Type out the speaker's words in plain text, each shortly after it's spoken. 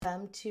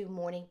Welcome to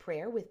morning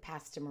prayer with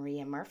Pastor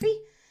Maria Murphy.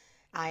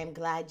 I am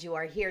glad you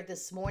are here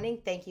this morning.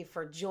 Thank you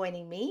for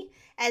joining me.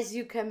 As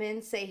you come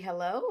in, say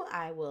hello.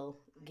 I will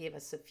give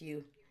us a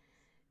few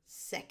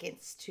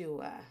seconds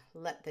to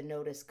let the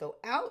notice go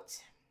out.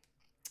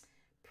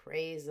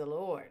 Praise the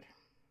Lord.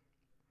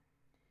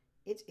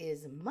 It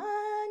is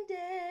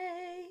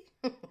Monday.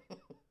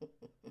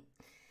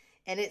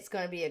 And it's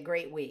going to be a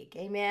great week.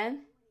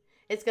 Amen.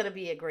 It's going to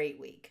be a great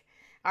week.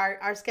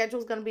 Our schedule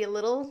is going to be a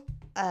little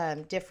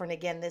different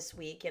again this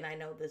week, and I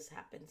know this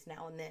happens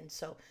now and then.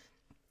 So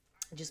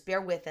just bear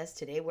with us.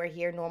 Today we're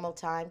here normal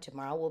time.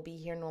 Tomorrow we'll be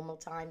here normal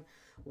time.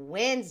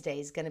 Wednesday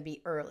is going to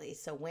be early.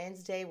 So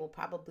Wednesday will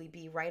probably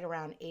be right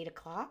around 8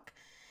 o'clock.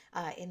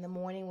 In the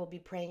morning, we'll be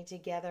praying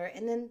together.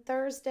 And then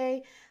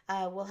Thursday,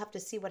 we'll have to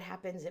see what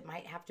happens. It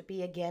might have to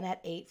be again at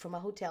 8 from a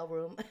hotel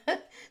room.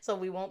 So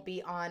we won't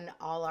be on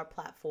all our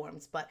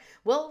platforms. But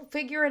we'll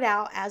figure it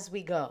out as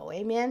we go.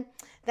 Amen.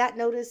 That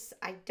notice,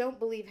 I don't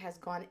believe, has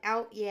gone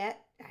out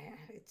yet.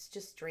 It's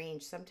just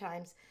strange.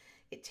 Sometimes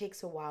it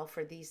takes a while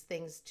for these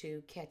things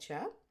to catch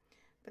up.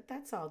 But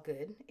that's all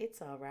good.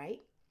 It's all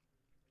right.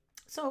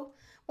 So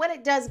when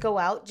it does go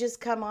out, just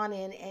come on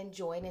in and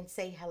join and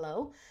say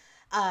hello.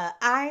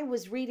 I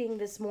was reading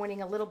this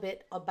morning a little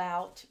bit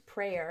about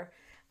prayer,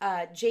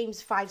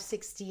 James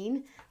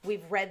 5:16.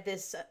 We've read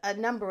this a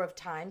number of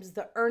times.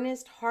 The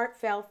earnest,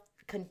 heartfelt,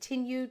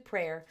 continued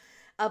prayer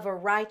of a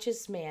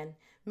righteous man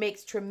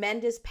makes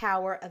tremendous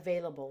power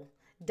available,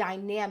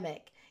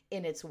 dynamic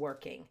in its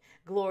working.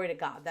 Glory to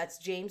God. That's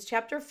James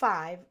chapter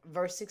 5,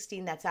 verse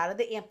 16. That's out of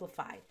the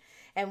Amplified.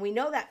 And we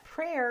know that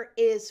prayer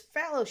is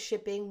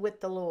fellowshipping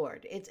with the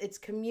Lord. It's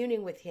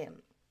communing with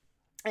him.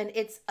 And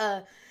it's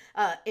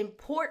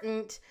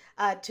important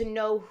to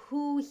know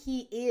who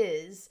he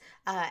is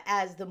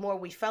as the more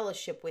we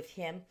fellowship with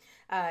him,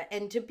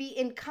 and to be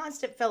in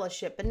constant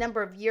fellowship. A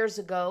number of years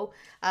ago,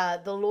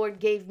 the Lord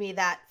gave me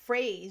that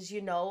phrase,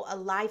 a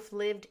life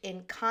lived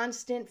in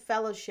constant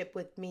fellowship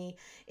with me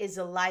is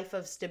a life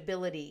of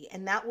stability.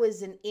 And that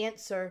was an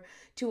answer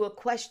to a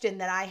question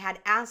that I had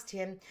asked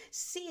him,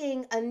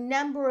 seeing a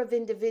number of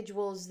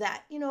individuals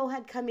that,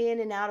 had come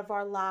in and out of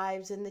our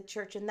lives in the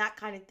church and that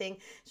kind of thing.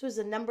 This was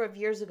a number of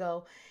years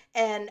ago.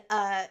 And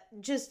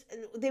just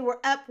they were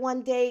up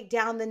one day,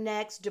 down the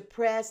next,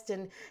 depressed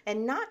and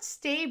not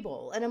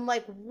stable. And I'm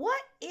like,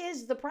 what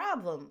is the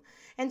problem?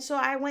 And so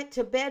I went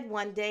to bed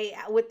one day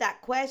with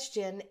that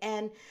question,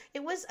 and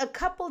it was a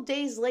couple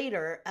days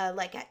later,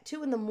 like at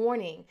 2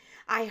 a.m,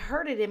 I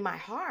heard it in my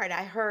heart.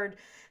 I heard,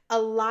 a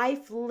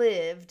life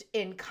lived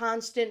in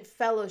constant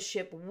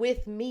fellowship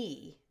with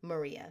me,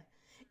 Maria,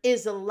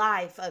 is a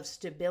life of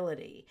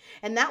stability.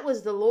 And that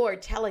was the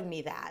Lord telling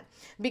me that,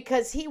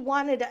 because he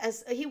wanted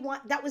us,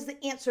 that was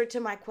the answer to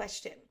my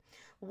question.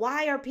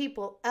 Why are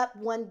people up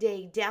one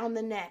day, down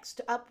the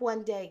next, up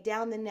one day,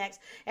 down the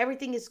next?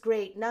 Everything is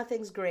great.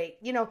 Nothing's great.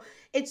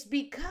 It's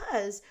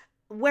because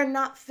we're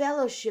not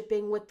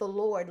fellowshipping with the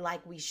Lord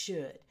like we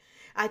should.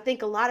 I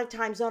think a lot of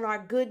times on our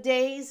good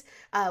days,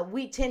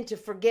 we tend to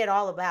forget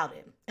all about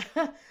him.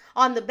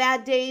 On the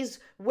bad days,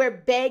 we're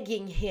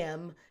begging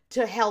him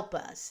to help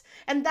us.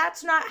 And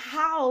that's not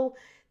how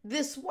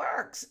this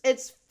works.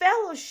 It's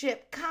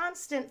fellowship,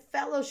 constant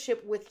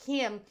fellowship with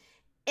him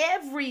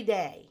every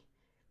day,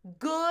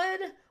 good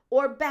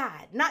or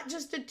bad, not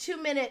just a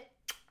 2-minute,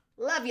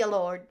 love you,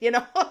 Lord,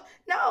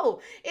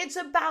 No, it's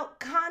about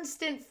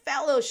constant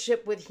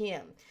fellowship with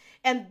him.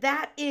 And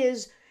that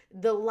is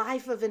the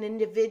life of an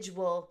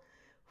individual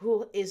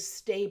who is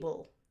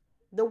stable.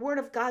 The word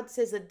of God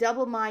says a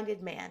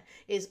double-minded man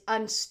is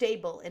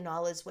unstable in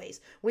all his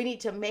ways. We need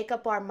to make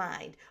up our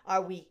mind.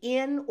 Are we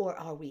in or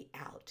are we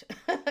out?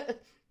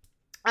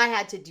 I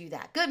had to do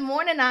that. Good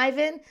morning,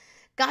 Ivan.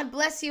 God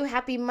bless you.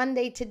 Happy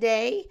Monday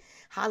today.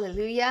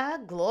 Hallelujah.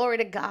 Glory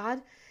to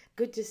God.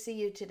 Good to see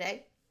you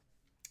today.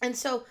 And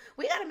so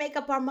we got to make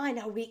up our mind.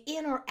 Are we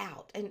in or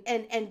out?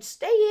 And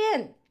stay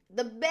in.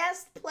 The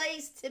best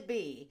place to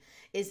be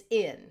is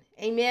in.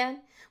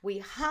 Amen. We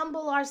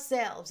humble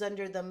ourselves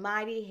under the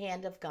mighty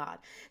hand of God.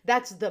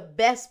 That's the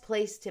best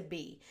place to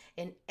be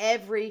in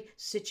every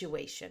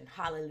situation.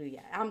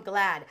 Hallelujah. I'm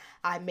glad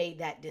I made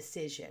that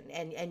decision.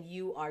 And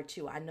you are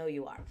too. I know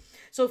you are.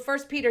 So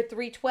 1 Peter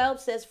 3:12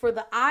 says, "For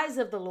the eyes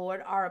of the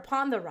Lord are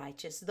upon the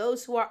righteous,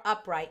 those who are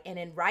upright and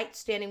in right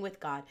standing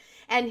with God,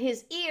 and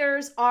his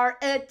ears are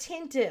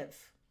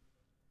attentive,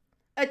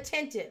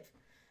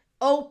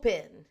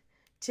 open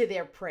to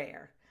their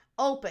prayer."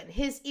 Open.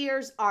 His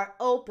ears are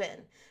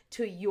open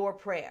to your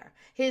prayer.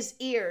 His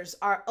ears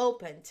are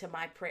open to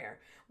my prayer.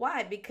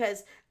 Why?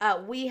 Because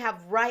we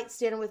have right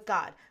standing with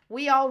God.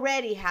 We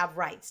already have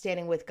right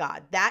standing with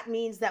God. That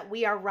means that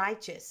we are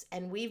righteous,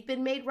 and we've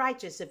been made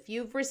righteous. If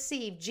you've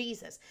received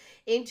Jesus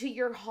into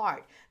your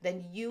heart,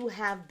 then you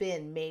have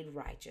been made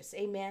righteous.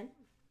 Amen.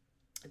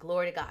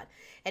 Glory to God.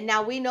 And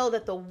now we know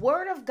that the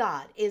word of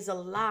God is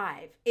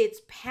alive.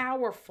 It's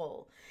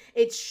powerful.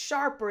 It's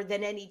sharper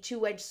than any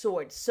two-edged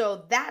sword.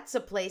 So that's a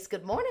place.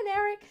 Good morning,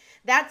 Eric.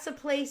 That's a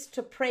place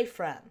to pray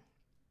from.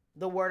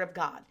 the word of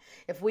God.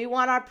 If we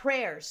want our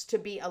prayers to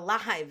be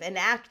alive and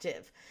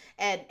active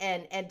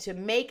and to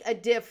make a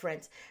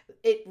difference,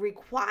 it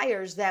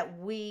requires that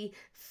we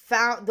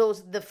found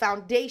the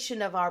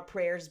foundation of our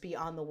prayers be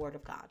on the word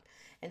of God.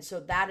 And so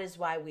that is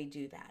why we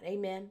do that.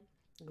 Amen.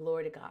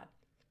 Glory to God.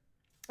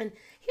 And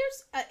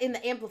here's in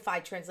the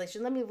Amplified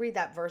translation, let me read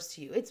that verse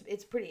to you.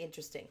 It's pretty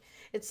interesting.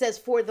 It says,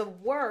 for the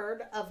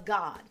word that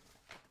God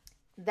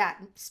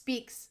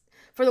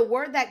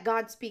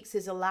speaks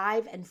is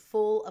alive and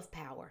full of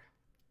power,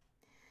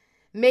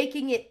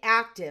 making it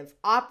active,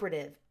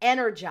 operative,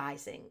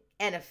 energizing,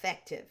 and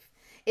effective.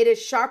 It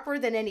is sharper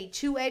than any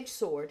two-edged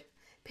sword,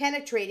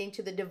 penetrating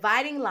to the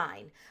dividing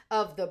line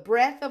of the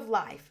breath of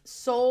life,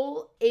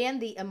 soul, and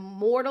the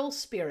immortal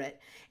spirit,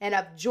 and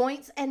of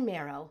joints and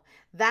marrow,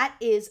 that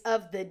is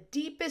of the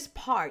deepest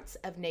parts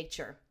of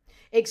nature,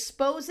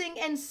 exposing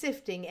and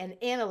sifting and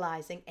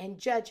analyzing and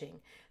judging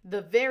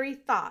the very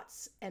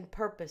thoughts and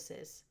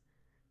purposes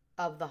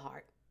of the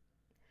heart.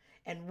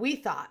 And we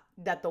thought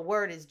that the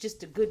word is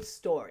just a good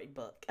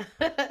storybook.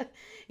 A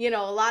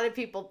lot of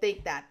people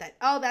think that,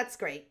 oh, that's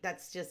great.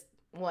 That's just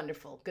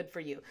wonderful. Good for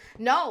you.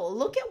 No,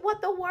 look at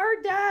what the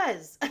word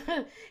does.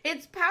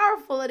 It's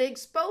powerful. It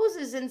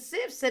exposes and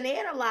sifts and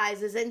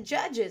analyzes and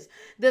judges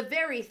the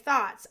very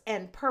thoughts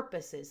and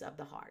purposes of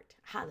the heart.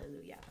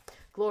 Hallelujah.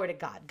 Glory to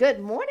God. Good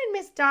morning,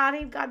 Miss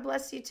Dottie. God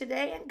bless you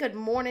today. And good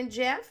morning,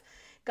 Jeff.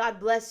 God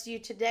bless you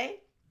today.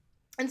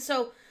 And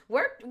so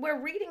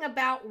we're reading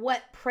about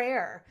what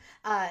prayer,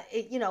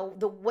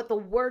 what the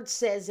word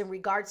says in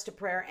regards to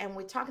prayer. And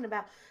we're talking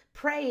about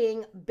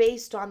praying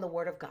based on the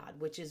word of God,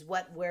 which is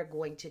what we're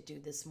going to do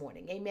this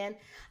morning. Amen.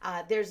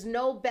 There's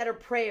no better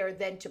prayer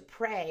than to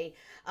pray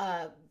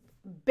the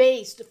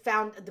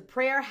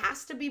prayer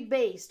has to be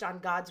based on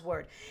God's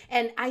word.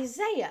 And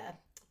Isaiah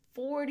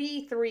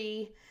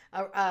 43,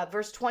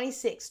 verse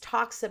 26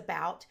 talks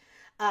about,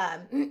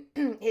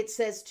 it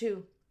says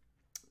to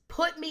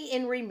put me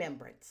in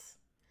remembrance,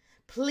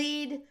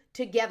 plead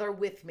together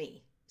with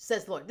me,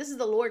 says the Lord. This is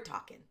the Lord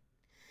talking.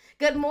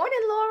 Good morning,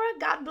 Laura.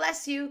 God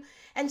bless you.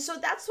 And so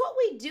that's what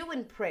we do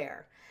in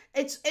prayer.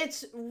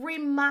 It's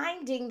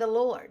reminding the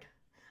Lord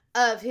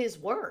of his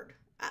word.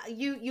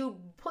 You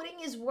putting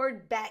his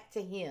word back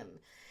to him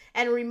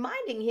and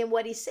reminding him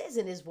what he says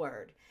in his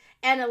word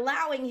and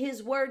allowing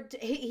his word,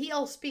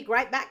 he'll speak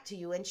right back to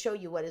you and show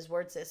you what his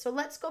word says. So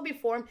let's go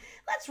before him.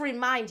 Let's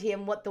remind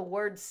him what the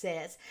word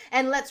says,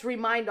 and let's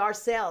remind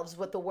ourselves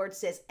what the word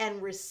says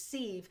and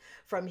receive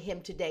from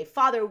him today.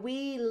 Father,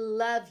 we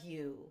love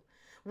you.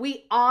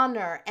 We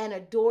honor and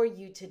adore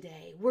you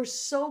today. We're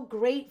so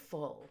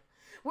grateful.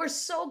 We're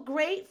so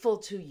grateful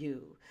to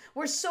you.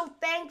 We're so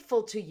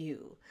thankful to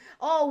you.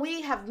 Oh,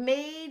 we have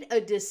made a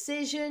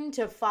decision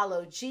to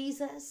follow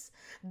Jesus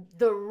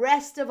the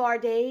rest of our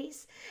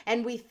days.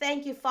 And we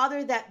thank you,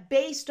 Father, that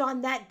based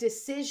on that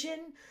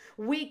decision,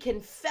 we can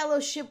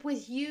fellowship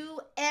with you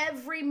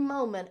every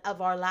moment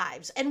of our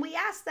lives. And we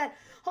ask that,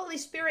 Holy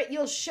Spirit,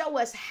 you'll show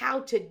us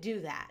how to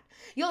do that.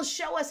 You'll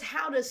show us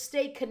how to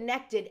stay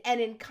connected and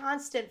in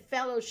constant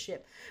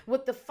fellowship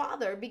with the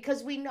Father,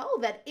 because we know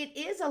that it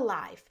is a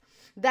life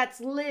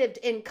that's lived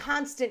in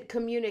constant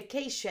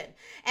communication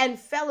and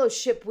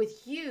fellowship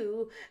with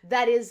you,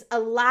 that is a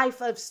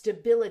life of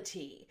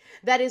stability,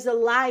 that is a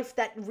life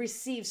that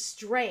receives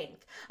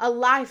strength, a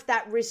life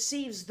that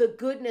receives the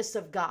goodness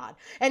of God.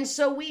 And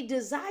so we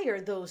desire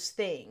those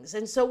things.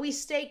 And so we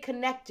stay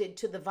connected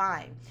to the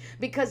vine,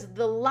 because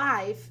the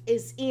life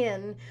is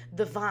in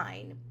the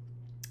vine.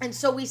 And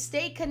so we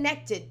stay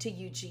connected to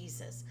you,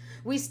 Jesus.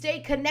 We stay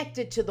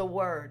connected to the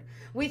word.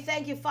 We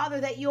thank you, Father,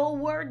 that your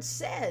word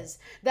says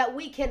that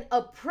we can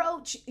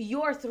approach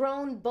your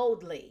throne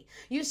boldly.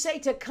 You say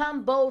to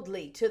come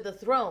boldly to the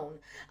throne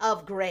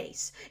of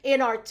grace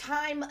in our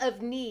time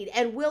of need,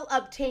 and we'll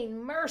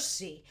obtain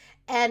mercy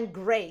and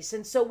grace.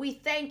 And so we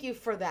thank you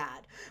for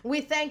that.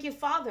 We thank you,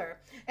 Father,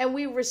 and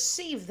we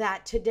receive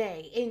that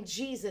today in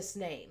Jesus'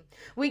 name.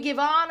 We give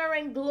honor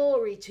and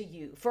glory to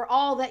you for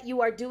all that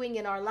you are doing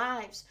in our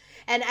lives.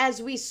 And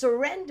as we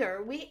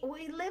surrender, we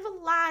live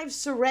a life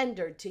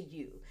surrendered to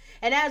you.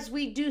 And as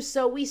we do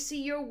so, we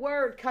see your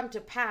word come to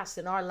pass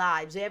in our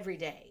lives every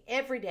day,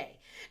 every day.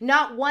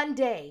 Not one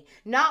day,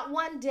 not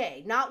one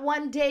day, not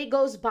one day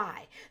goes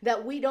by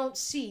that we don't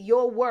see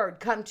your word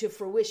come to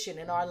fruition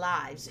in our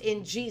lives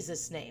in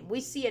Jesus' name.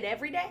 We see it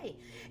every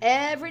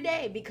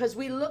day, because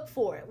we look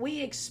for it.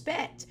 We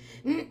expect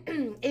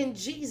in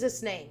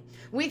Jesus' name.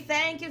 We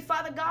thank you,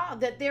 Father God,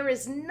 that there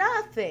is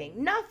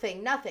nothing,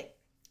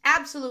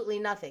 absolutely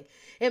nothing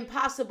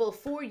impossible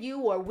for you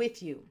or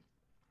with you.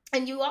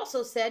 And you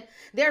also said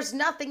there's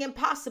nothing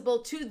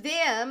impossible to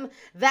them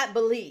that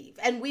believe.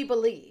 And we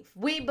believe.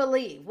 We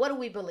believe. What do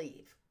we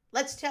believe?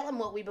 Let's tell them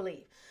what we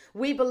believe.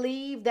 We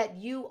believe that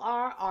you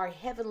are our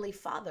heavenly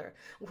Father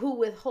who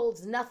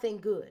withholds nothing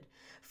good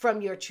from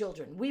your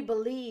children. We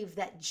believe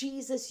that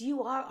Jesus,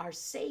 you are our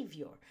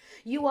Savior.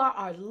 You are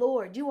our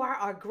Lord. You are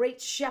our great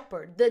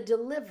shepherd, the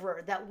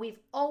deliverer that we've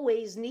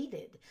always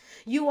needed.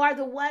 You are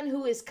the one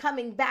who is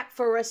coming back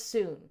for us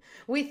soon.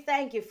 We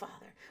thank you,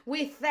 Father.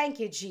 We thank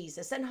you,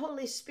 Jesus. And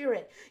Holy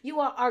Spirit, you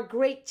are our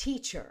great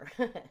teacher.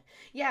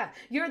 Yeah,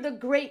 you're the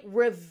great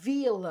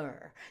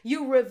revealer.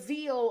 You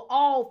reveal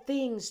all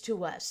things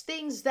to us,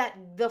 things that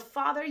the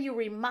Father, you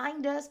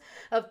remind us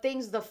of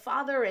things the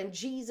Father and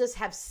Jesus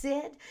have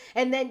said,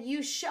 and then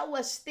you show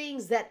us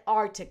things that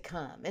are to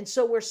come. And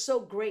so we're so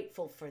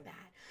grateful for that.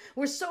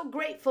 We're so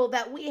grateful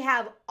that we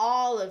have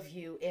all of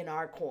you in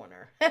our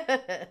corner.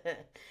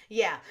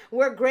 Yeah,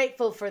 we're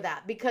grateful for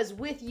that because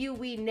with you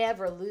we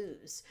never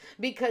lose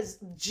because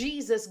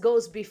Jesus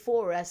goes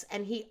before us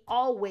and he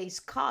always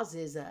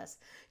causes us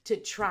to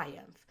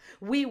triumph.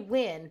 We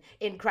win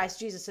in Christ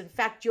Jesus. In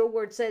fact, your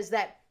word says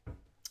that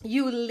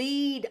you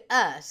lead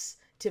us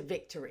to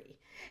victory.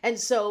 And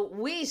so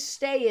we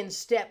stay in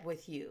step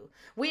with you.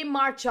 We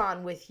march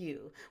on with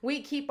you.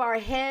 We keep our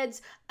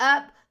heads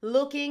up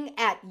looking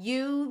at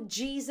you,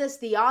 Jesus,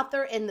 the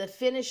author and the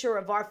finisher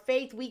of our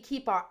faith. We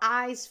keep our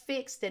eyes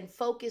fixed and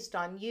focused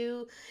on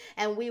you,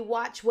 and we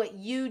watch what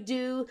you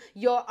do.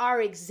 You're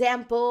our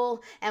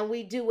example, and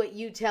we do what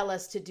you tell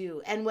us to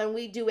do. And when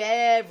we do,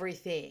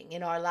 everything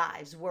in our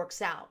lives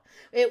works out.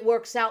 It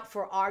works out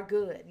for our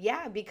good.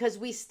 Yeah, because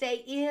we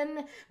stay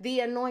in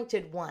the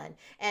anointed one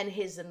and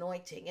his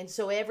anointing. And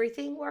so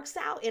everything works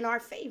out in our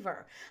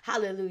favor.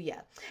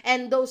 Hallelujah.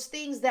 And those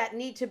things that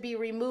need to be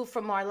removed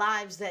from our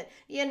lives that,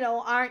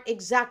 aren't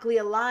exactly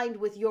aligned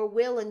with your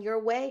will and your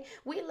way,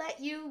 we let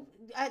you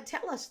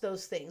tell us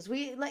those things.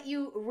 We let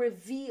you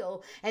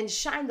reveal and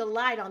shine the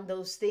light on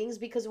those things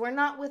because we're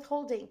not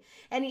withholding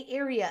any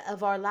area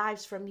of our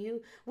lives from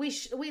you.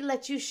 We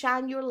let you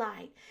shine your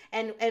light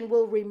and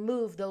we'll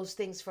remove those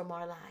things from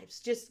our lives.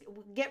 Just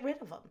get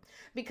rid of them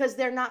because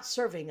they're not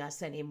serving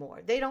us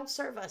anymore. They don't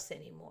serve us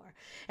anymore.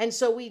 And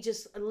so we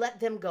just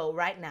let them go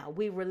right now.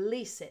 We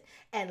release it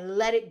and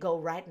let it go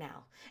right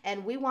now.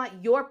 And we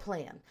want your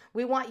plan.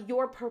 We want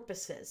your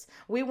purposes.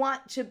 We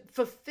want to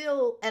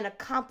fulfill and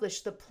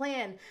accomplish the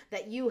plan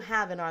that you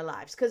have in our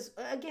lives. Because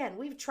again,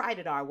 we've tried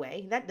it our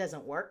way. That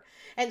doesn't work.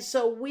 And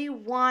so we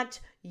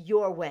want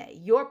your way,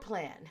 your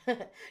plan,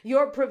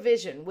 your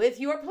provision. With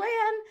your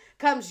plan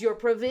comes your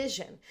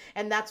provision.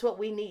 And that's what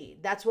we need.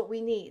 That's what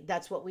we need.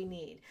 That's what we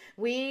need.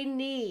 We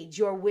need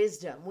your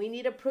wisdom. We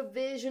need a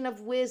provision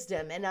of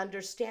wisdom and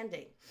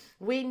understanding.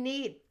 We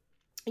need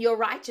your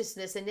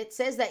righteousness. And it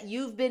says that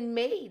you've been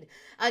made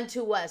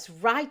unto us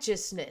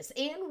righteousness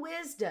and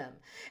wisdom.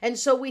 And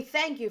so we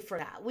thank you for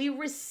that. We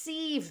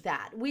receive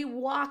that. We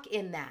walk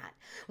in that.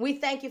 We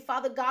thank you,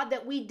 Father God,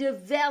 that we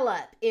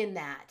develop in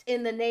that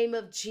in the name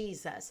of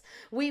Jesus.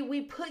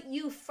 We put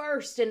you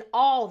first in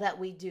all that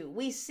we do.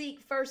 We seek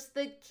first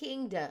the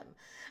kingdom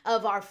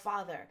of our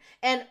Father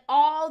and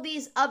all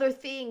these other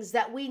things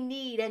that we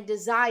need and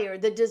desire,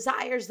 the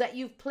desires that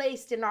you've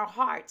placed in our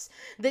hearts,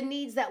 the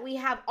needs that we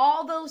have,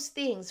 all those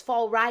things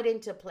fall right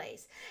into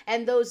place.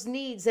 And those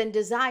needs and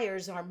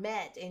desires are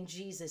met in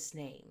Jesus'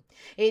 name.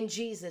 In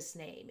Jesus'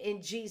 name.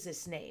 In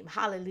Jesus' name.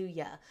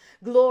 Hallelujah.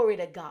 Glory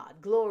to God.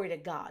 Glory to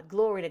God.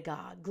 Glory to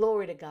God.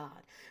 Glory to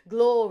God.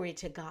 Glory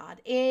to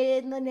God.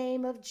 In the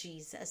name of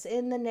Jesus.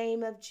 In the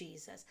name of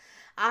Jesus.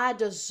 Ad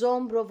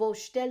zombro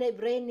vostele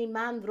breni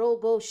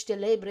mandro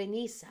gostele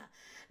brenisa.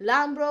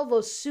 Lambro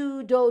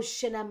vosudo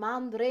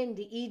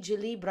shenamandrendi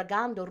igili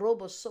bragando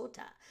robo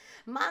sota.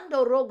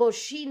 Mando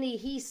rogoshini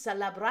hisa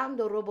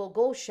labrando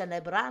robogosha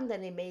lebranda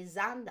ne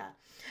mezanda.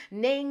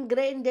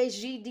 Nengrende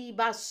jidi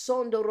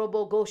basondo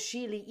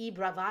robogoshili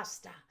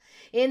ibravasta.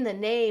 In the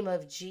name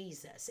of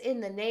Jesus,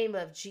 in the name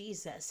of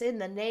Jesus, in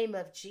the name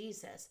of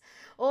Jesus.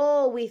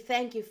 Oh, we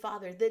thank you,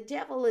 Father. The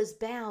devil is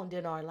bound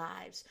in our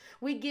lives.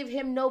 We give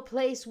him no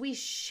place. We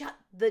shut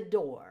the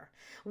door.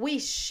 We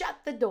shut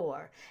the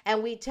door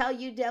and we tell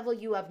you, devil,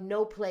 you have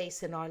no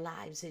place in our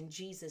lives in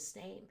Jesus'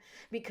 name,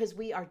 because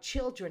we are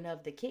children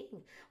of the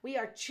King. We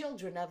are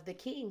children of the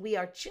King. We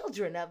are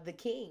children of the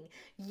King.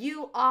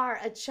 You are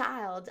a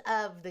child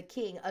of the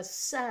King, a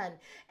son,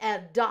 a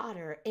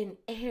daughter, an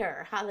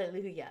heir.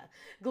 Hallelujah.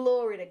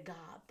 Glory to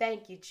God.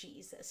 Thank you,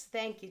 Jesus.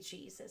 Thank you,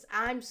 Jesus.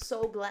 I'm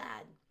so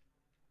glad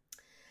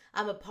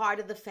I'm a part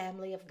of the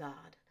family of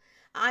God.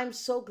 I'm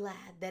so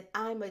glad that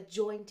I'm a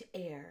joint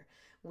heir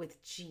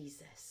with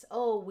Jesus.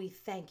 Oh, we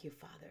thank you,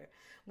 Father.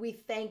 We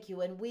thank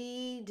you, and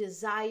we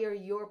desire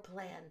your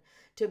plan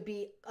to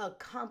be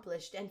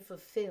accomplished and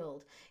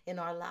fulfilled in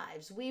our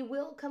lives. We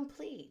will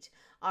complete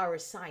our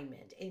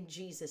assignment in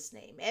Jesus'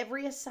 name.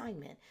 Every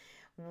assignment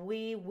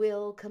we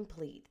will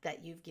complete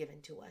that you've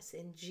given to us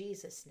in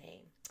Jesus'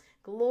 name.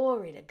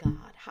 Glory to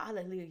God.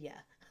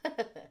 Hallelujah.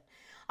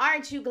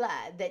 Aren't you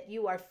glad that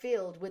you are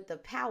filled with the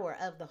power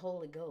of the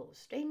Holy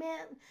Ghost?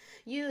 Amen.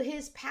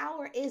 His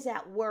power is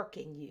at work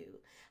in you.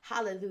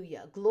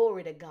 Hallelujah.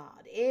 Glory to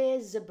God.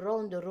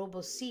 Ezebrondo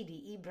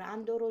robosidi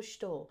ibrando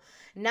rosto.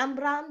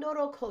 Nambrando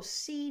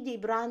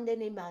rokosidi brande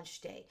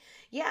nimanste.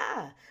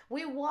 Yeah,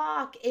 we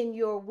walk in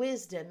your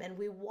wisdom and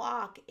we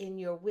walk in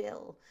your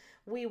will.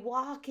 We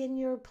walk in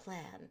your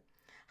plan.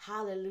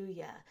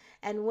 Hallelujah.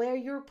 And where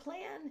your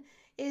plan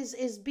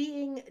is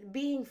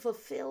being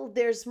fulfilled,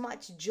 there's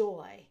much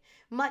joy.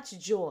 Much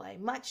joy,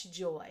 much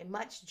joy,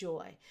 much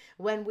joy.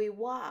 When we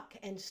walk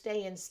and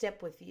stay in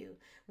step with you,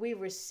 we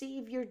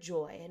receive your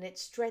joy and it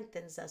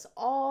strengthens us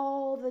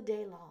all the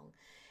day long.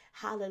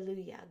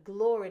 Hallelujah.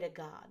 Glory to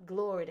God.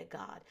 Glory to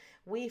God.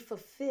 We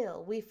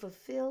fulfill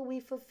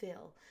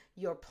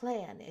your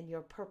plan and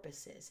your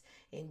purposes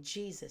in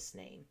Jesus'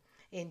 name.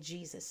 In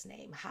Jesus'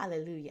 name.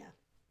 Hallelujah.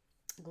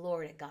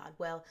 Glory to God.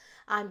 Well,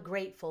 I'm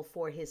grateful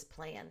for his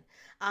plan.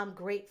 I'm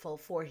grateful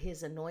for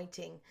his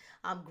anointing.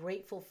 I'm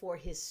grateful for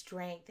his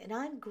strength. And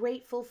I'm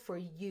grateful for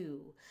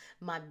you,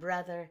 my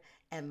brother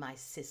and my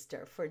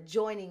sister, for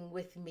joining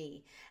with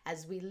me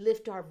as we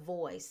lift our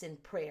voice in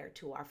prayer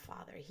to our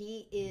Father.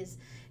 He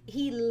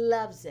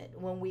loves it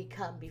when we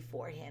come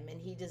before him,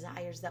 and he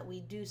desires that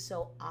we do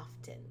so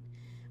often.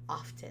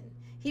 Often.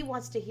 He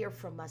wants to hear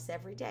from us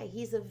every day.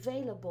 He's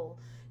available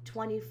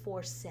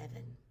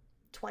 24/7.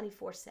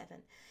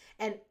 24/7.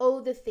 And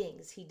oh, the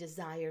things he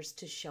desires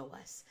to show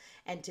us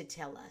and to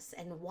tell us.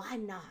 And why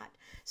not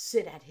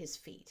sit at his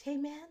feet?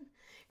 Amen.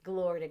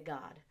 Glory to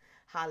God.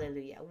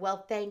 Hallelujah.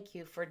 Well, thank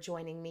you for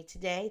joining me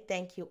today.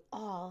 Thank you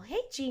all.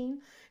 Hey,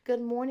 Jean.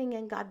 Good morning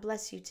and God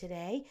bless you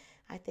today.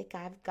 I think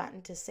I've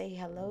gotten to say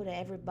hello to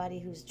everybody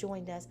who's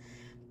joined us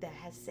that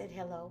has said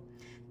hello.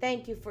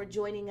 Thank you for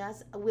joining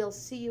us. We'll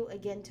see you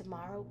again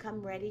tomorrow.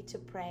 Come ready to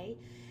pray.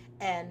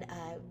 And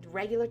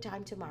regular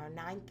time tomorrow,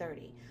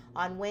 9:30.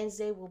 On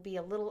Wednesday, we'll be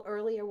a little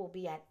earlier. We'll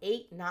be at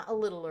 8, not a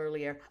little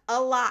earlier, a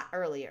lot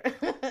earlier.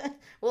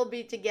 We'll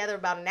be together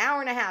about an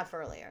hour and a half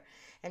earlier.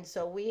 And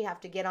so we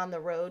have to get on the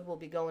road. We'll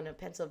be going to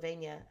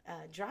Pennsylvania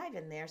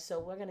driving there. So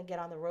we're going to get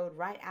on the road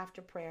right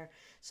after prayer.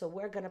 So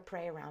we're going to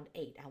pray around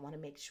 8. I want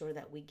to make sure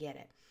that we get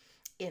it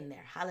in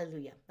there.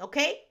 Hallelujah.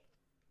 Okay?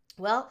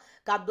 Well,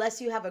 God bless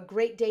you. Have a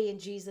great day in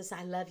Jesus.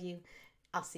 I love you.